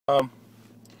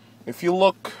If you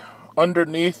look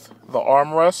underneath the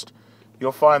armrest,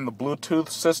 you'll find the Bluetooth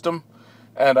system.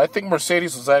 And I think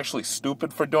Mercedes was actually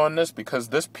stupid for doing this because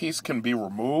this piece can be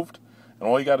removed and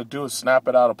all you got to do is snap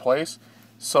it out of place.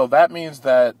 So that means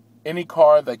that any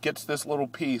car that gets this little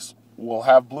piece will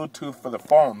have Bluetooth for the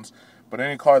phones, but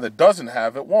any car that doesn't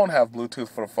have it won't have Bluetooth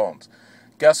for the phones.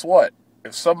 Guess what?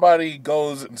 If somebody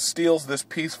goes and steals this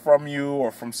piece from you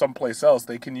or from someplace else,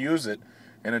 they can use it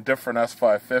in a different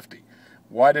S550.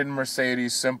 Why didn't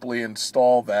Mercedes simply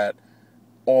install that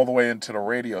all the way into the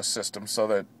radio system so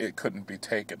that it couldn't be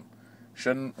taken?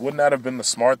 Wouldn't that have been the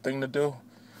smart thing to do?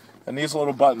 And these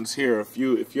little buttons here, if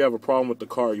you have a problem with the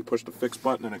car, you push the fix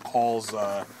button and it calls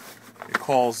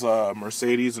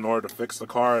Mercedes in order to fix the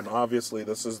car. And obviously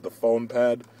this is the phone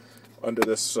pad under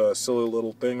this silly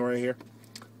little thing right here.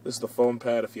 This is the phone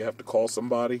pad if you have to call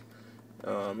somebody.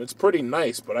 It's pretty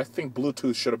nice, but I think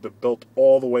Bluetooth should have been built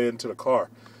all the way into the car,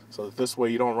 so that this way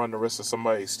you don't run the risk of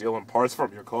somebody stealing parts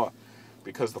from your car.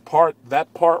 Because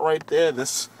that part right there,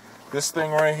 this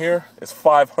thing right here, is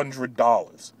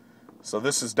 $500. So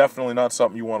this is definitely not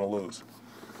something you want to lose,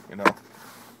 you know.